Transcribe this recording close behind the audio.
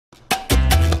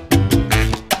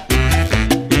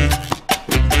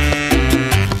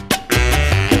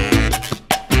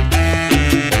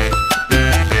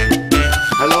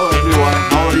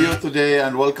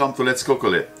and welcome to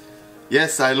Letscookolet.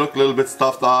 Yes, I look a little bit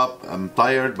stuffed up, I'm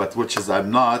tired, but I'm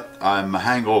not, I'm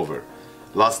hangover.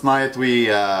 Last night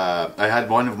I had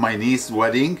one of my niece's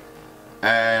wedding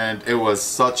and it was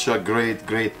such a great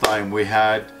time we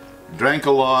had. Drank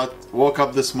a lot, woke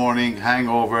up this morning,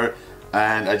 hangover,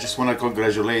 and I just want to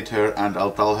congratulate her and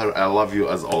I'll tell her I love you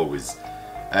as always.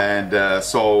 And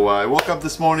so I woke up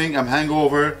this morning, I'm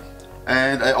hangover,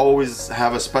 and I always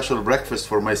have a special breakfast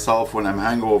for myself when I'm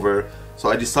hangover, so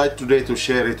I decided today to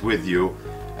share it with you.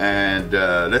 And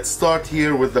let's start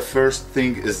here with the first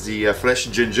thing is the fresh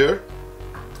ginger.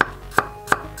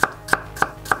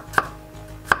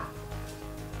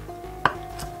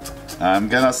 I'm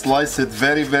gonna slice it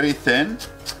very thin.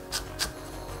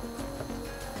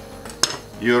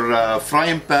 Your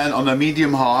frying pan on a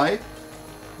medium high,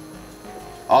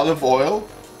 olive oil,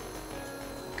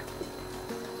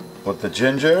 put the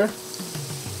ginger,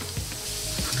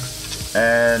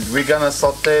 and we're gonna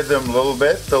saute them a little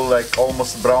bit till like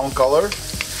almost brown color.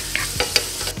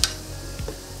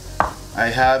 I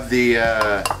have the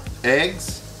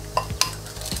eggs,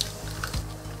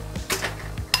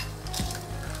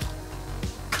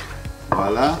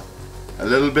 voila, a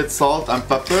little bit salt and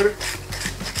pepper,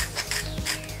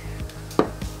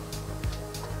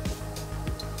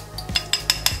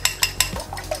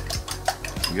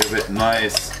 give it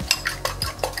nice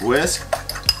whisk.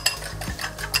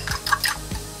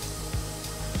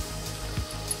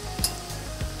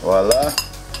 Voila.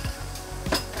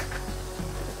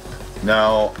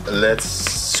 Now let's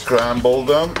scramble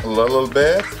them a little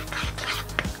bit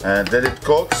and let it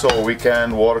cook so we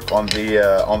can work on the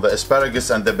asparagus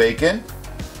and the bacon.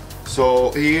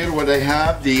 So here what I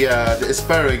have, the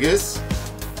asparagus,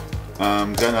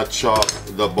 I'm gonna chop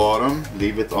the bottom,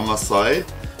 leave it on the side.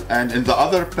 And in the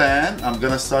other pan, I'm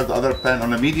gonna start the other pan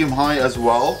on a medium high as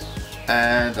well,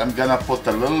 and I'm gonna put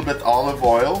a little bit olive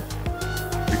oil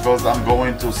because I'm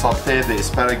going to saute the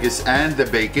asparagus and the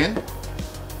bacon.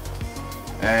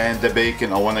 And the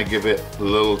bacon, I want to give it a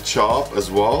little chop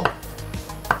as well.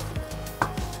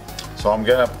 So I'm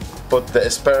gonna put the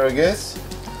asparagus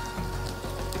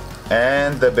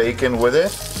and the bacon with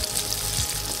it.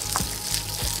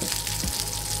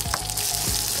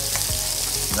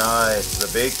 Nice, the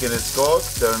bacon is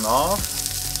cooked, turn off,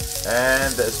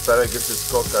 and the asparagus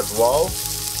is cooked as well.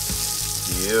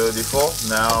 Beautiful.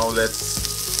 Now let's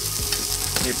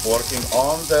keep working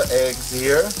on the eggs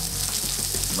here.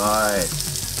 Nice.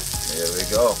 Here we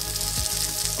go.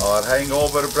 Our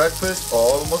hangover breakfast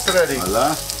almost ready.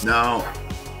 Voila. Now,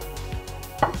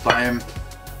 time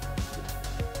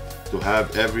to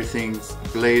have everything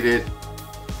plated.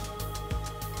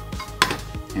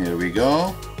 Here we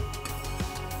go.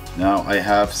 Now I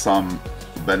have some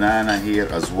banana here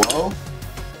as well,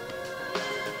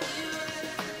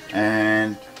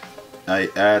 and I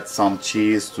add some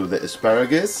cheese to the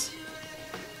asparagus,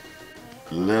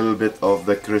 a little bit of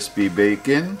the crispy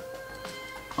bacon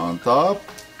on top,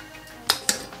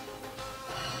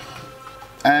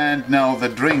 and now the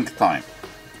drink time.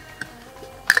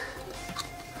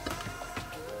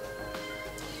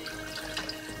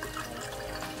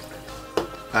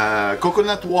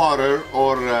 Coconut water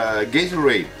or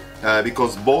Gatorade,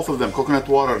 because both of them, coconut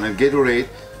water and Gatorade,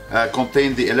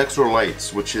 contain the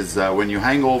electrolytes, which is when you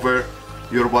hangover,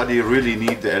 your body really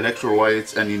need the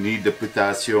electrolytes and you need the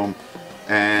potassium.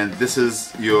 And this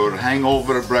is your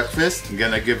hangover breakfast. I'm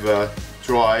gonna give a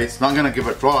try. It's not gonna give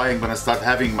a try, I'm gonna start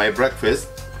having my breakfast.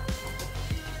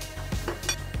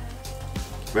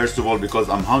 First of all, because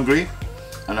I'm hungry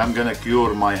and I'm gonna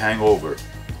cure my hangover.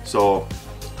 So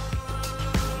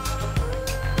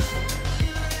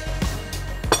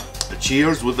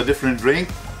cheers with a different drink.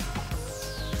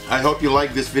 I hope you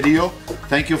like this video.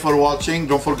 Thank you for watching.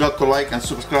 Don't forget to like and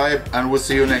subscribe, and we'll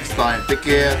see you next time. Take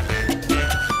care.